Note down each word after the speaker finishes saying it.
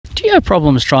you have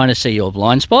problems trying to see your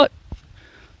blind spot,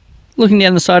 looking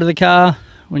down the side of the car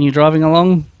when you're driving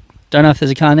along, don't know if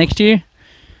there's a car next to you,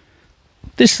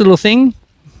 this little thing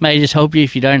may just help you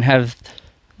if you don't have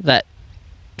that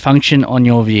function on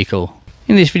your vehicle.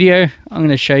 In this video, I'm going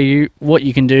to show you what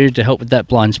you can do to help with that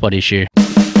blind spot issue.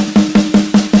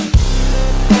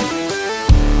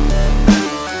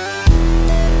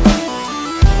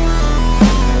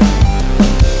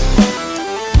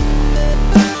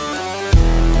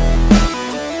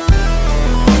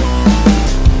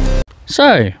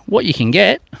 So, what you can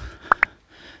get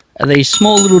are these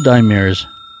small little dome mirrors.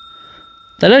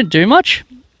 They don't do much,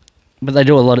 but they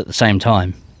do a lot at the same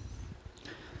time.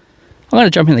 I'm going to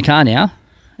jump in the car now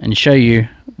and show you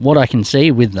what I can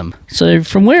see with them. So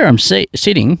from where I'm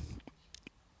sitting,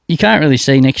 you can't really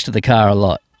see next to the car a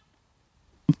lot.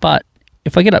 But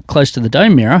if I get up close to the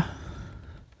dome mirror,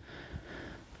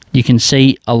 you can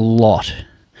see a lot.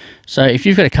 So if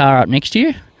you've got a car up next to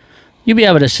you, you'll be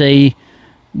able to see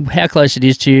how close it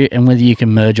is to you and whether you can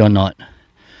merge or not.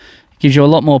 It gives you a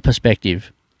lot more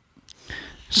perspective.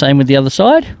 Same with the other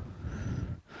side.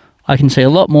 I can see a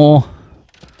lot more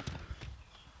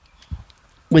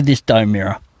with this dome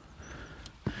mirror.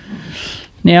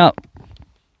 Now,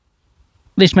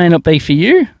 this may not be for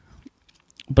you,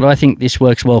 but I think this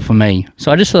works well for me.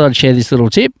 So I just thought I'd share this little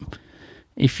tip.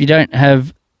 If you don't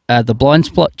have the blind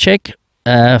spot check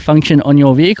function on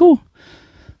your vehicle,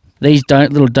 these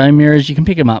little dome mirrors, you can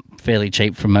pick them up fairly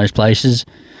cheap from most places.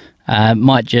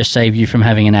 Might just save you from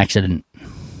having an accident.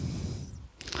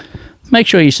 Make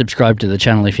sure you subscribe to the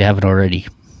channel if you haven't already.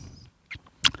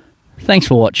 Thanks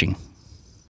for watching.